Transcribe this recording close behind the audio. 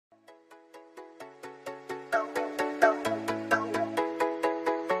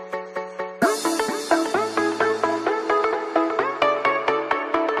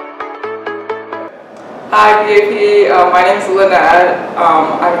Hi BAP, my name is Lynnette.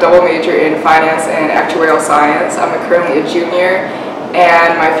 I'm a double major in finance and actuarial science. I'm currently a junior,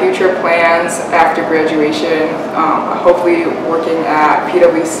 and my future plans after graduation, hopefully working at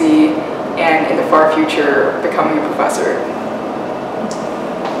PwC and in the far future becoming a professor.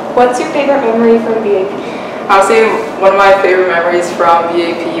 What's your favorite memory from BAP? I would say one of my favorite memories from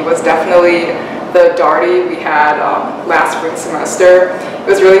BAP was definitely the Darty we had last spring semester. It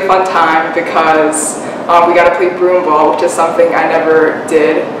was a really fun time because we got to play broom ball, which is something I never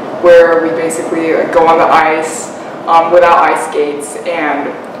did, where we basically go on the ice without ice skates and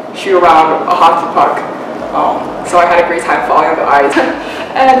shoot around a hockey puck. So I had a great time falling on the ice.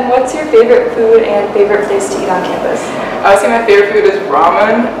 And what's your favorite food and favorite place to eat on campus? I would say my favorite food is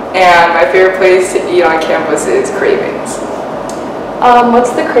ramen, and my favorite place to eat on campus is Cravings.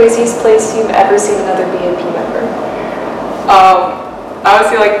 What's the craziest place you've ever seen another BAP member? I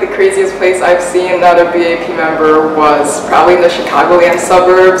would say like the craziest place I've seen another BAP member was probably in the Chicagoland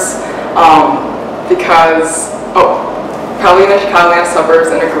suburbs, probably in the Chicagoland suburbs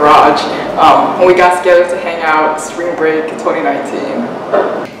in a garage when we got together to hang out spring break 2019.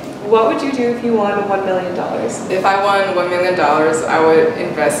 What would you do if you won $1 million? If I won $1 million, I would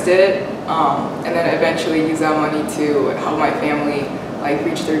invest it and then eventually use that money to help my family like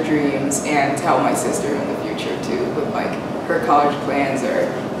reach their dreams and to help my sister in the future too with like her college plans or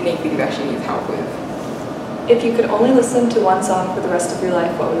anything that she needs help with. If you could only listen to one song for the rest of your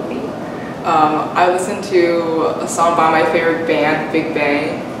life, what would it be? I listened to a song by my favorite band, Big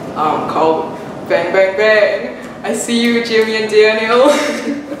Bang, called Bang Bang Bang. I see you, Jimmy and Daniel.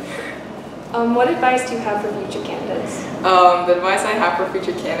 What advice do you have for future candidates? The advice I have for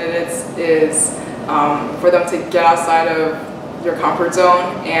future candidates is for them to get outside of your comfort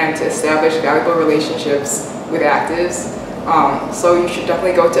zone and to establish valuable relationships with actives. So you should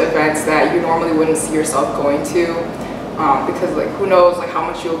definitely go to events that you normally wouldn't see yourself going to, because like who knows like how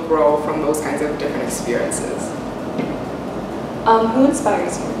much you'll grow from those kinds of different experiences. Who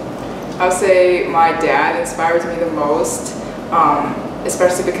inspires you? I would say my dad inspires me the most,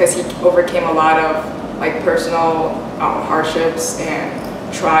 especially because he overcame a lot of like personal hardships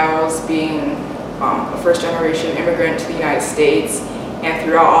and trials being a first-generation immigrant to the United States, and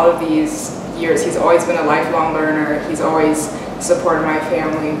throughout all of these years he's always been a lifelong learner. He's always supported our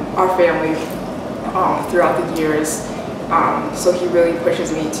family throughout the years, so he really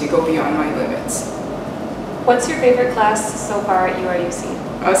pushes me to go beyond my limits. What's your favorite class so far at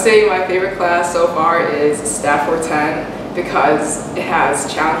UIUC? I would say my favorite class so far is Stat 410 because it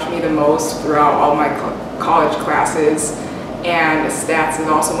has challenged me the most throughout all my college classes, and stats is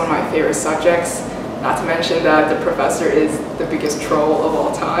also one of my favorite subjects, not to mention that the professor is the biggest troll of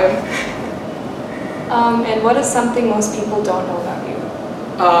all time. And what is something most people don't know about you?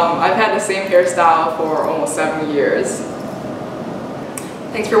 I've had the same hairstyle for almost 7 years.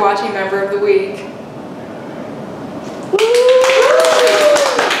 Thanks for watching Member of the Week.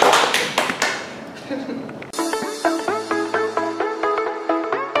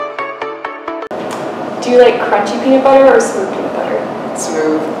 Do you like crunchy peanut butter or smooth peanut butter?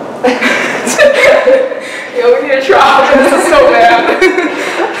 Smooth. Yo, we need a trial. This is so bad.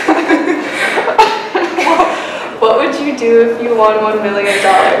 What would you do if you won $1 million? If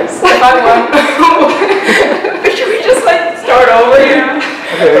I won, should we just like start over? Yeah.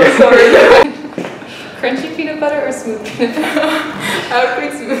 Okay. Sorry. Crunchy peanut butter or smooth peanut butter? I would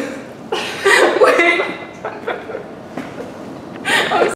pick smooth.